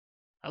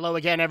Hello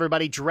again,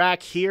 everybody.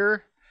 Drak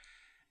here,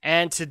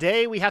 and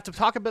today we have to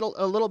talk a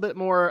little bit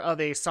more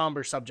of a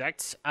somber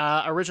subject.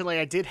 Originally,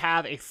 I did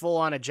have a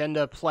full-on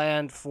agenda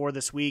planned for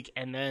this week,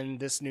 and then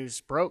this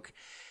news broke,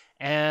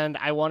 and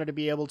I wanted to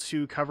be able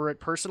to cover it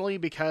personally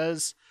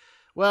because,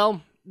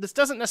 well, this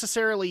doesn't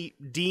necessarily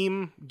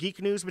deem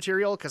geek news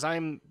material because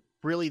I'm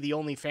really the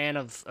only fan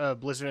of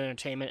Blizzard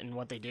Entertainment and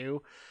what they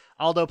do.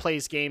 Aldo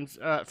plays games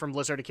from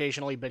Blizzard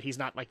occasionally, but he's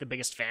not like the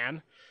biggest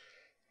fan.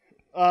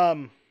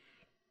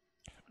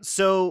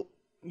 So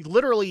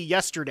literally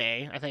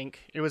yesterday, I think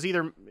it was I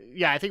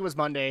think it was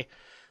Monday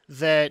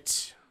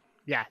that,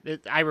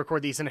 I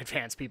record these in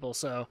advance, people.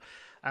 So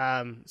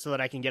that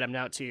I can get them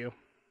out to you.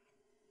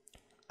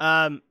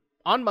 On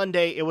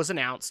Monday, it was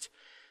announced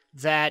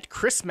that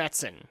Chris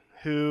Metzen,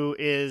 who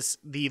is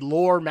the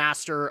lore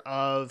master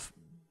of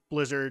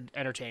Blizzard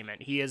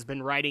Entertainment, he has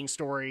been writing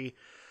stories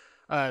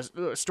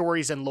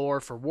and lore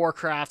for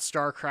Warcraft,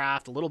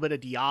 Starcraft, a little bit of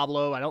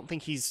Diablo. I don't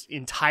think he's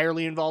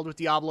entirely involved with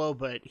Diablo,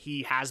 but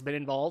he has been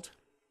involved.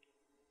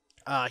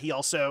 He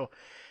also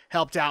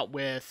helped out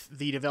with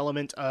the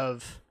development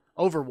of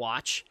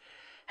Overwatch,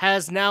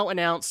 has now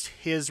announced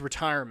his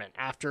retirement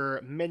after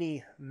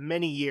many,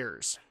 many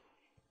years.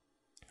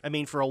 I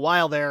mean, for a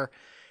while there,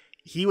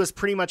 he was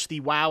pretty much the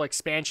WoW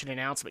expansion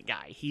announcement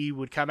guy. He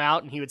would come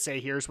out and he would say,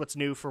 here's what's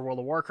new for World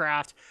of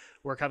Warcraft.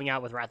 We're coming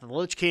out with Wrath of the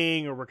Lich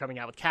King, or we're coming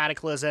out with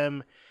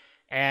Cataclysm.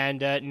 And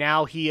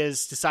now he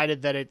has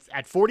decided that it's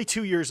at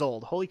 42 years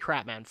old. Holy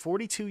crap, man.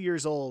 42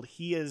 years old.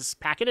 He is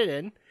packing it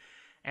in,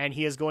 and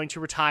he is going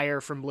to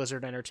retire from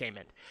Blizzard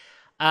Entertainment.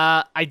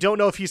 I don't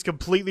know if he's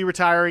completely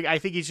retiring. I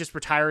think he's just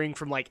retiring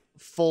from like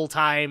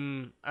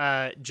full-time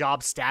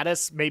job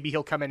status. Maybe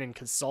he'll come in and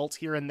consult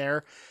here and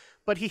there.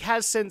 But he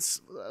has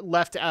since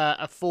left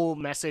a full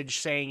message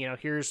saying,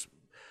 here's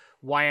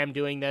why I'm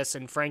doing this,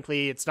 and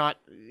frankly,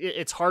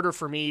 it's harder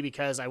for me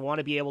because I want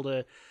to be able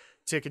to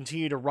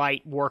continue to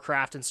write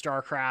Warcraft and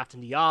Starcraft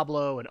and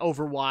Diablo and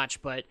Overwatch,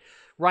 but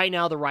right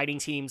now the writing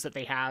teams that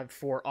they have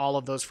for all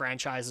of those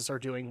franchises are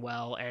doing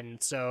well,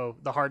 and so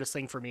the hardest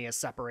thing for me is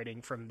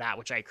separating from that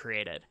which I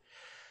created.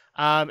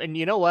 And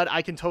you know what?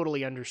 I can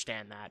totally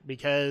understand that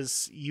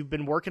because you've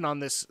been working on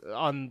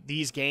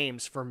these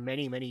games for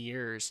many, many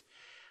years.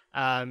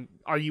 I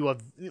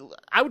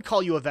would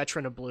call you a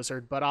veteran of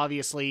Blizzard, but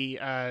obviously,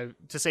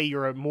 to say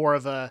you're more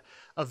of a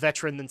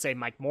veteran than say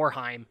Mike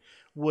Morhaime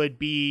would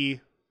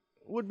be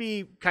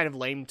kind of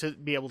lame to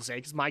be able to say,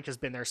 because Mike has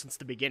been there since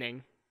the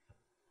beginning.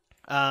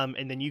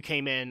 And then you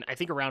came in, I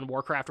think around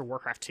Warcraft or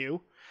Warcraft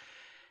 2.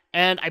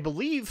 And I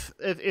believe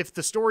if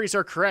the stories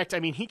are correct, I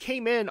mean, he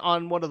came in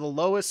on one of the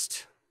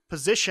lowest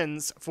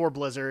positions for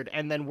Blizzard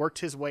and then worked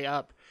his way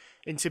up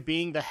into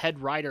being the head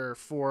writer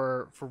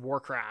for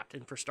Warcraft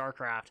and for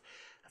Starcraft,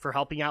 for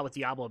helping out with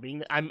Diablo.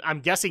 I'm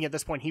guessing at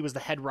this point he was the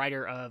head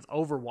writer of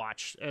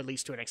Overwatch, at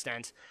least to an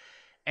extent.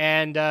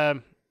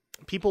 And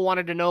people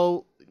wanted to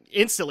know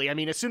instantly. I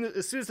mean, as soon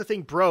as the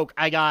thing broke,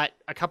 I got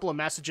a couple of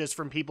messages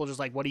from people just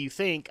like, what do you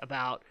think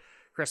about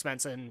Chris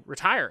Metzen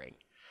retiring?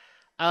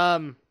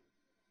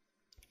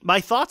 My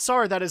thoughts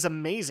are that is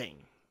amazing.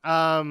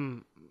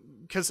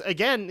 Because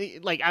again,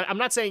 like I'm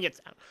not saying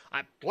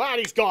I'm glad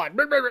he's gone.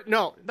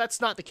 No,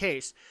 that's not the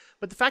case.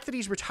 But the fact that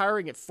he's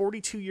retiring at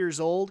 42 years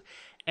old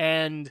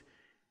and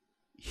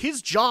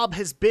his job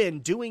has been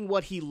doing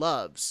what he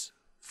loves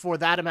for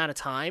that amount of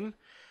time,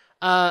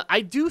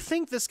 I do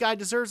think this guy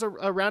deserves a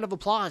round of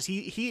applause.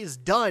 He has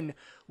done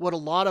what a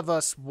lot of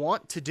us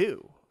want to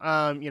do.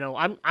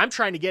 I'm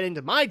trying to get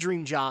into my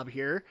dream job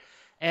here.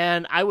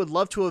 And I would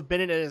love to have been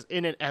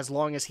in it as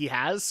long as he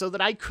has so that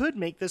I could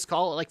make this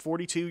call at like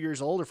 42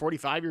 years old or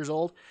 45 years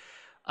old,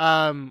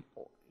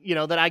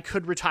 that I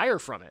could retire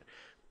from it.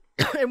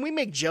 And we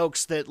make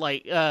jokes that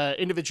like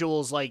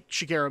individuals like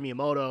Shigeru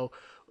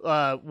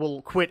Miyamoto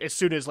will quit as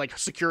soon as like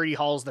security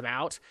hauls them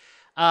out.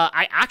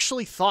 I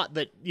actually thought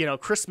that,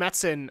 Chris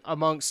Metzen,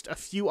 amongst a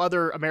few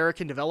other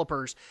American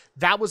developers,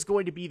 that was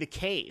going to be the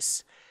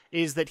case,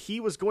 is that he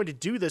was going to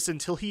do this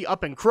until he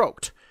up and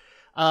croaked.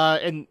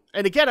 And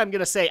again, I'm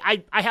going to say,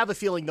 I have a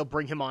feeling they'll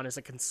bring him on as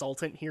a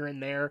consultant here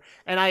and there.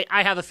 And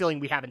I have a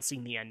feeling we haven't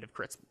seen the end of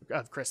Chris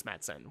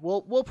Metzen.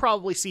 We'll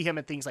probably see him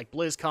at things like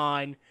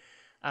BlizzCon,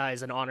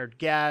 as an honored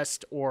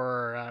guest,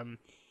 or,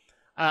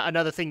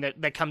 another thing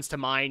that comes to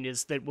mind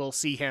is that we'll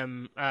see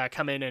him,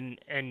 come in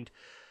and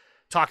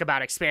talk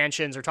about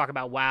expansions or talk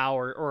about WoW,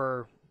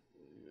 or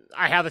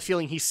I have a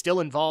feeling he's still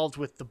involved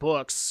with the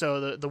books.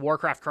 So the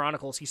Warcraft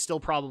Chronicles, he's still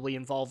probably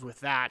involved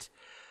with that.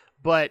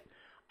 But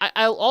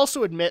I'll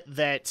also admit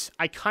that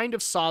I kind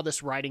of saw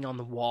this writing on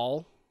the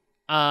wall.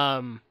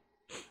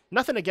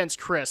 Nothing against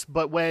Chris,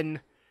 but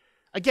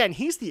again,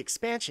 he's the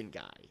expansion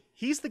guy.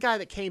 He's the guy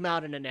that came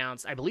out and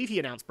announced, I believe he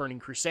announced Burning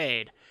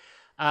Crusade.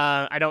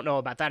 I don't know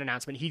about that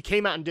announcement. He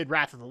came out and did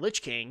Wrath of the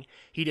Lich King.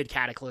 He did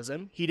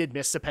Cataclysm. He did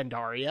Mists of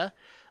Pandaria.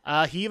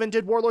 He even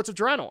did Warlords of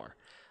Draenor.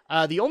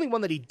 The only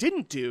one that he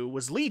didn't do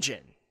was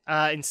Legion.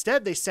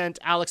 Instead, they sent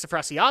Alex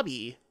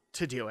Afrasiabi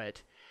to do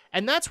it.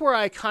 And that's where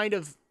I kind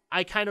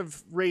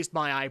of raised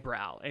my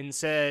eyebrow and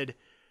said,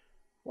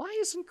 why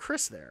isn't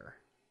Chris there?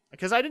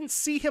 because I didn't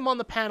see him on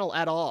the panel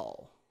at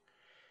all.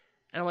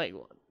 And I'm like,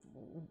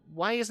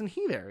 why isn't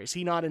he there? Is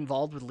he not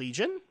involved with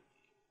Legion?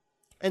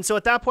 And so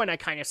at that point, I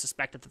kind of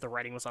suspected that the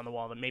writing was on the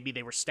wall, that maybe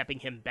they were stepping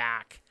him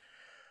back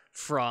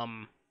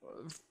from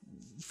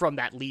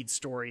that lead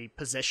story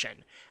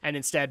position, and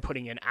instead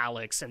putting in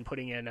Alex and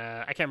putting in,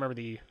 I can't remember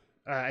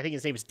I think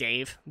his name is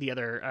Dave, the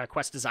other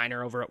quest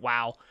designer over at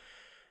WoW.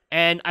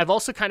 And I've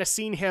also kind of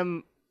seen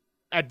him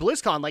at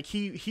BlizzCon, like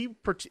he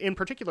in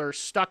particular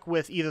stuck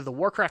with either the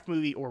Warcraft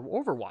movie or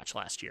Overwatch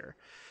last year.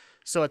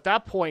 So at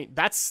that point,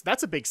 that's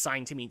a big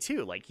sign to me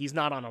too. Like, he's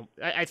not on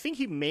I think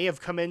he may have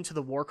come into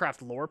the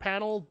Warcraft lore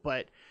panel,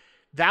 but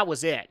that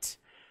was it.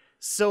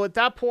 So at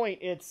that point,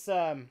 it's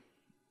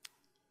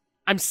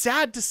I'm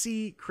sad to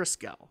see Chris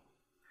go.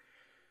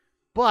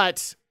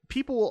 But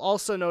people will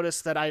also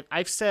notice that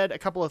I've said a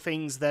couple of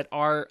things that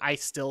are, I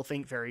still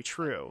think, very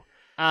true.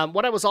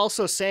 What I was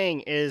also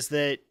saying is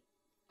that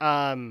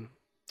I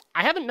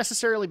haven't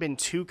necessarily been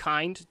too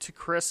kind to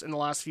Chris in the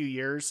last few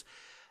years.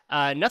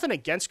 Nothing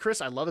against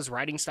Chris. I love his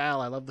writing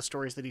style. I love the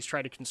stories that he's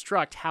tried to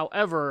construct.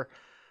 However,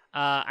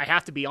 I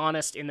have to be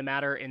honest in the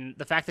matter, in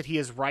the fact that he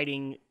is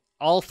writing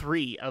all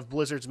three of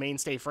Blizzard's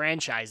mainstay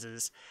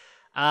franchises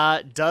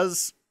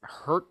does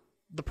hurt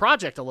the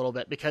project a little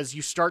bit, because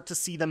you start to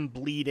see them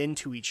bleed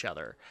into each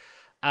other.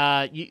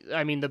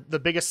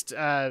 The biggest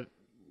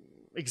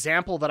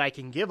example that I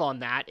can give on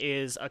that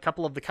is a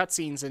couple of the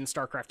cutscenes in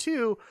StarCraft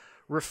 2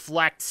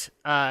 reflect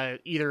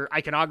either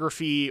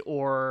iconography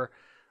or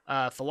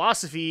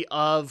philosophy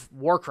of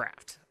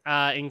Warcraft.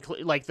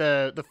 Like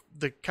the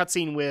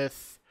cutscene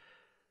with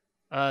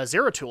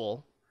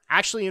Zeratul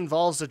actually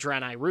involves a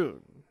Draenei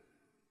rune.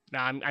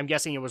 Now, I'm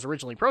guessing it was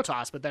originally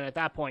Protoss, but then at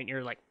that point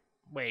you're like,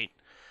 wait,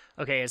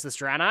 okay, is this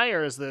Draenei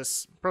or is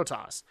this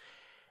Protoss?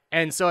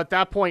 And so at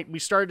that point, we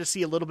started to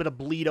see a little bit of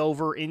bleed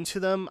over into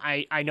them.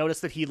 I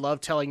noticed that he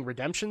loved telling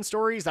redemption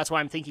stories. That's why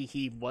I'm thinking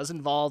he was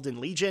involved in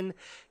Legion,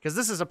 because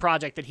this is a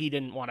project that he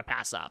didn't want to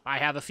pass up. I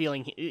have a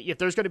feeling if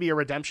there's going to be a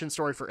redemption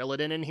story for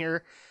Illidan in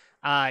here,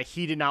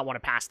 he did not want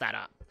to pass that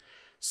up.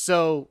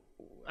 So,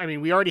 I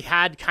mean, we already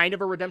had kind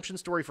of a redemption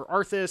story for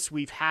Arthas.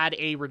 We've had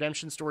a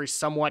redemption story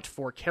somewhat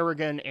for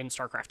Kerrigan in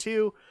StarCraft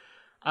 2.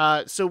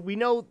 So we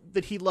know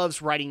that he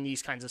loves writing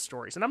these kinds of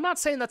stories. And I'm not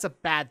saying that's a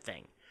bad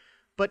thing.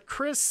 But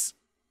Chris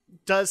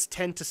does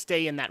tend to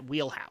stay in that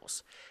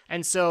wheelhouse.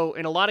 And so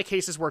in a lot of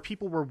cases where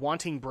people were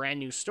wanting brand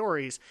new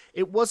stories,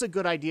 it was a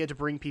good idea to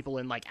bring people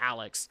in like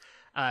Alex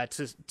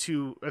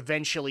to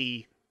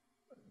eventually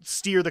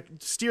steer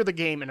the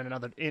game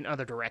in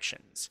other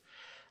directions.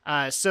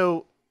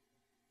 So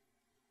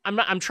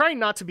I'm trying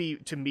not to be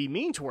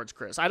mean towards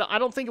Chris. I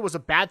don't think it was a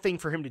bad thing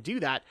for him to do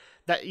that.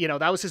 That, you know,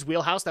 that was his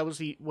wheelhouse. That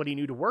was what he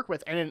knew to work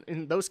with. And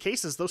in those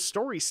cases, those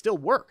stories still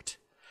worked.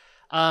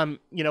 A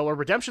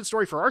redemption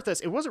story for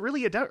Arthas, it wasn't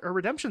really a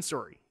redemption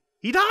story.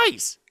 He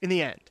dies in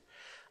the end.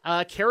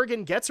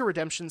 Kerrigan gets a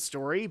redemption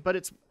story,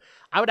 but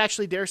I would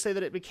actually dare say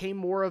that it became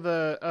more of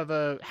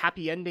a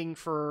happy ending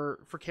for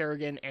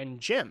Kerrigan and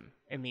Jim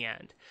in the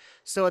end.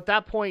 So at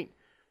that point,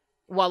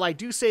 while I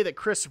do say that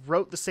Chris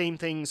wrote the same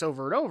things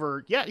over and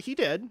over, yeah, he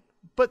did,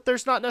 but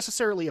there's not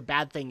necessarily a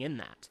bad thing in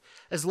that.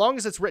 As long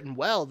as it's written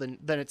well, then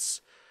it's,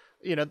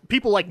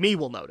 people like me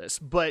will notice,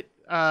 but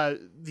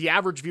the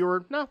average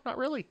viewer, no, not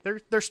really.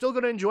 They're still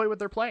going to enjoy what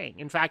they're playing.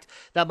 In fact,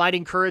 that might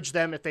encourage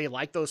them, if they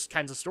like those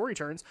kinds of story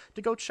turns,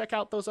 to go check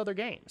out those other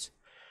games.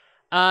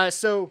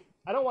 So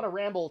I don't want to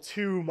ramble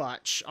too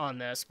much on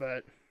this,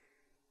 but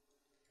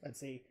let's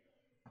see.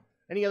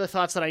 Any other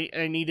thoughts that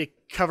I need to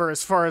cover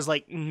as far as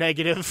like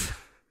negative?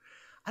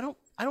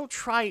 I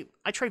try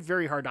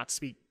very hard not to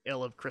speak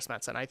ill of Chris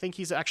Metzen. I think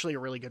he's actually a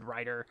really good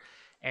writer,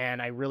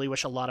 and I really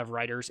wish a lot of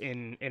writers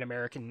in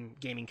American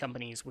gaming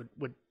companies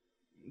would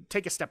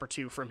take a step or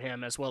two from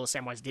him, as well as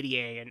Samwise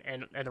Didier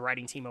and the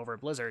writing team over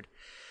at Blizzard.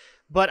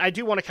 But I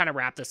do want to kind of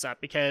wrap this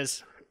up,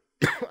 because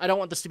I don't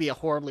want this to be a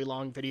horribly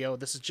long video.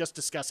 This is just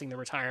discussing the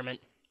retirement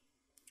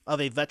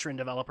of a veteran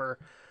developer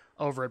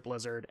over at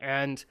Blizzard.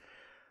 And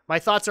my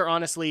thoughts are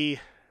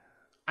honestly,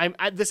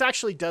 this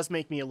actually does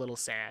make me a little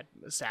sad,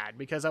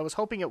 because I was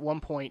hoping at one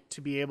point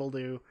to be able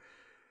to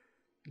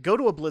go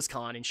to a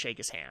BlizzCon and shake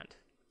his hand.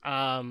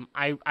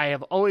 I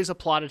have always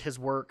applauded his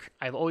work.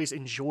 I've always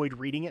enjoyed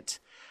reading it.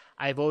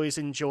 I've always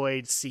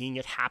enjoyed seeing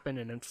it happen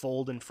and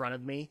unfold in front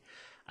of me,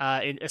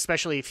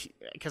 especially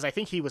because I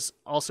think he was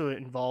also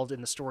involved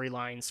in the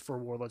storylines for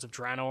Warlords of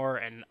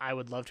Draenor, and I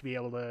would love to be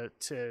able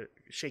to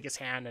shake his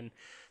hand and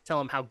tell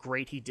him how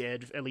great he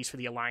did, at least for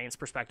the Alliance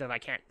perspective. I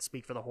can't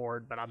speak for the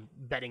Horde, but I'm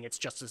betting it's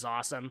just as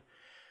awesome.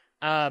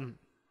 And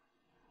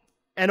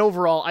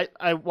overall,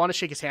 I want to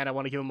shake his hand. I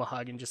want to give him a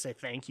hug and just say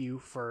thank you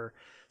for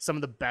some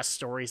of the best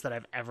stories that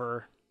I've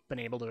ever been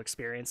able to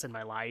experience in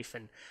my life.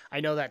 And I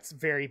know that's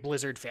very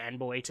Blizzard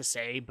fanboy to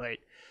say, but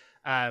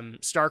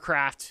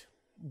StarCraft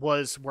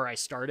was where I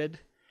started,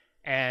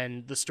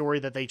 and the story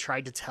that they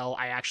tried to tell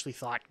I actually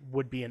thought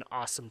would be an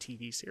awesome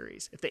TV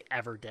series if they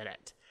ever did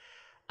it.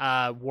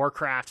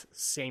 Warcraft,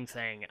 same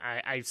thing.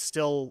 I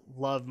still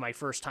love my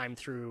first time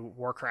through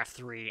Warcraft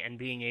 3 and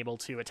being able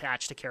to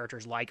attach to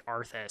characters like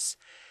Arthas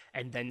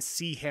and then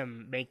see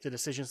him make the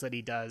decisions that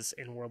he does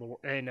in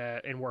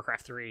in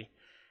Warcraft 3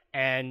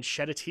 and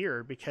shed a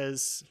tear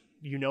because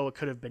you know it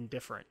could have been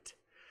different.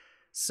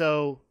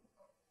 So,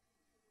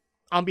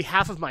 on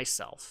behalf of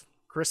myself,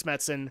 Chris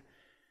Metzen,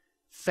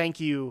 thank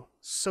you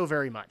so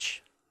very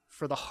much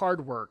for the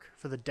hard work,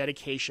 for the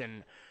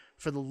dedication,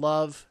 for the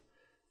love,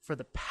 for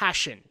the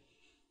passion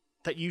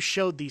that you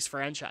showed these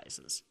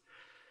franchises.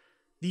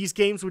 These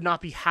games would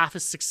not be half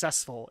as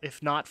successful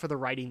if not for the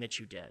writing that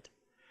you did.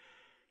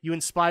 You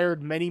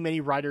inspired many, many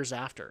writers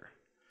after.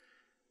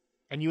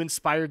 And you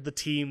inspired the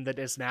team that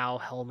is now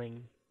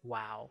helming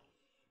WoW.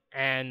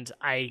 And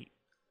I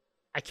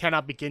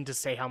cannot begin to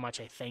say how much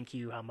I thank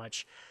you, how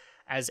much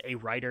as a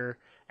writer,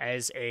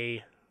 as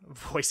a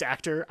voice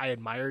actor, I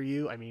admire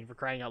you. I mean, for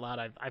crying out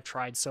loud, I've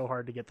tried so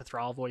hard to get the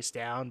Thrall voice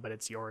down, but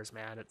it's yours,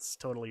 man. It's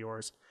totally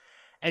yours.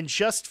 And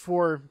just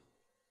to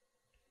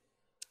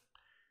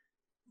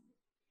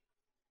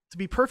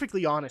be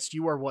perfectly honest,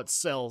 you are what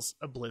sells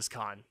a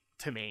BlizzCon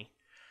to me.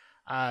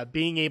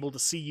 Being able to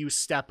see you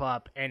step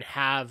up and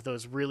have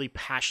those really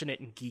passionate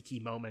and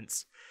geeky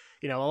moments.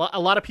 You know, a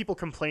lot of people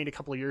complained a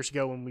couple of years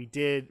ago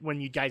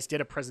when you guys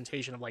did a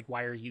presentation of like,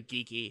 why are you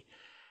geeky?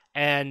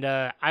 And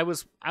I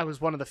was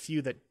one of the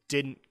few that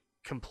didn't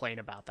complain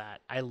about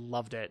that. I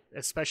loved it,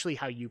 especially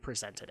how you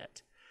presented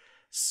it.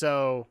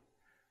 So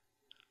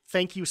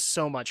thank you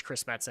so much,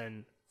 Chris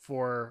Metzen,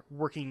 for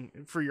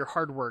your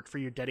hard work, for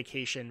your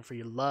dedication, for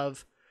your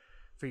love,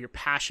 for your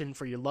passion,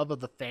 for your love of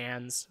the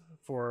fans,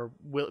 for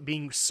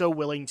being so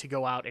willing to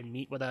go out and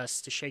meet with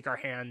us, to shake our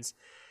hands,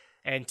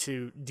 and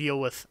to deal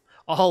with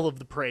all of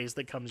the praise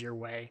that comes your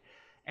way.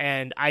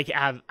 And I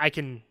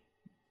can,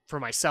 for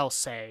myself,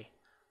 say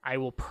I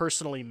will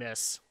personally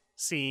miss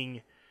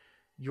seeing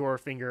your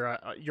finger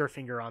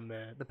on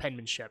the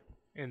penmanship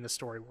in the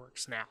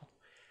Storyworks now.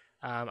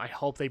 I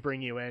hope they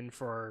bring you in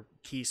for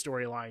key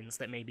storylines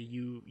that maybe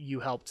you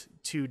helped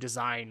to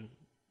design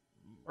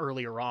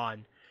earlier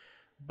on.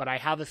 But I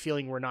have a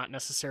feeling we're not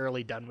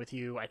necessarily done with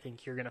you. I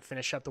think you're going to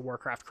finish up the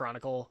Warcraft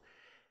Chronicle,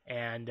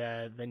 and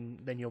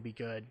then you'll be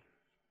good.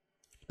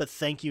 But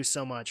thank you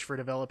so much for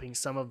developing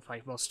some of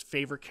my most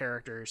favorite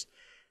characters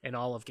in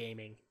all of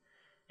gaming.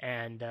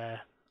 And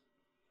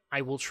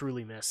I will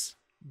truly miss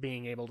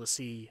being able to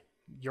see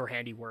your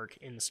handiwork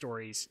in the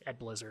stories at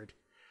Blizzard.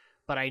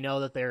 But I know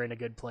that they're in a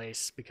good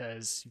place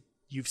because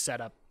you've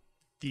set up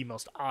the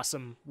most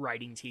awesome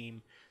writing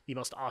team, the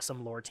most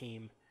awesome lore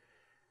team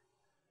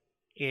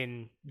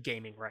in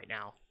gaming right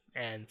now.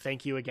 And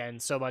thank you again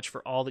so much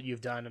for all that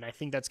you've done. And I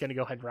think that's going to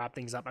go ahead and wrap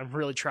things up. I'm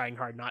really trying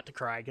hard not to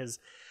cry because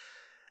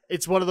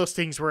it's one of those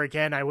things where,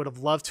 again, I would have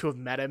loved to have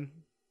met him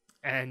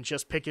and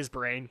just pick his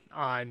brain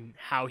on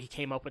how he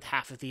came up with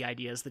half of the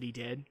ideas that he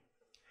did.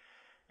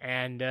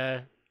 And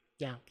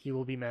yeah, he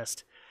will be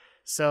missed.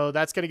 So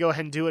that's going to go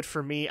ahead and do it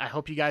for me. I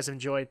hope you guys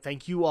enjoyed.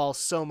 Thank you all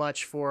so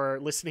much for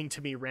listening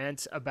to me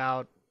rant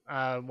about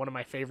one of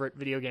my favorite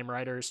video game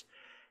writers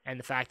and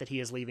the fact that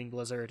he is leaving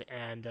Blizzard.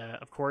 And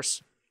of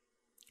course,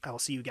 I will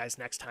see you guys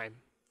next time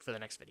for the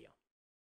next video.